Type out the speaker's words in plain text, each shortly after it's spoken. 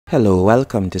Hello,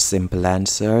 welcome to Simple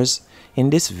Answers. In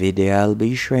this video, I'll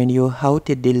be showing you how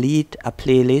to delete a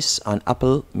playlist on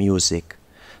Apple Music.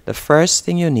 The first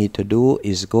thing you need to do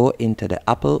is go into the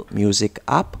Apple Music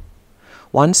app.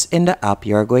 Once in the app,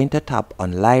 you're going to tap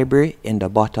on Library in the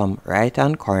bottom right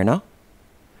hand corner.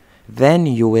 Then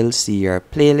you will see your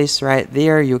playlist right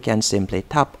there. You can simply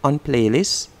tap on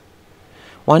Playlist.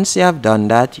 Once you have done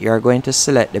that, you're going to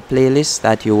select the playlist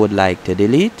that you would like to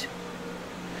delete.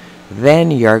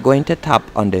 Then you're going to tap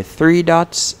on the three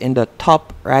dots in the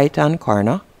top right hand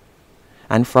corner,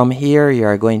 and from here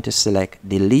you're going to select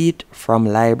Delete from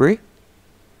Library,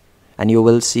 and you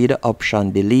will see the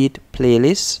option Delete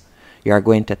Playlist. You're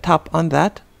going to tap on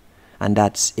that, and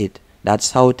that's it.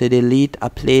 That's how to delete a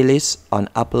playlist on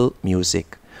Apple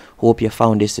Music. Hope you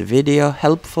found this video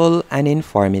helpful and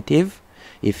informative.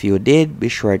 If you did, be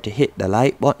sure to hit the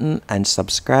like button and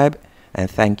subscribe, and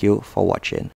thank you for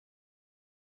watching.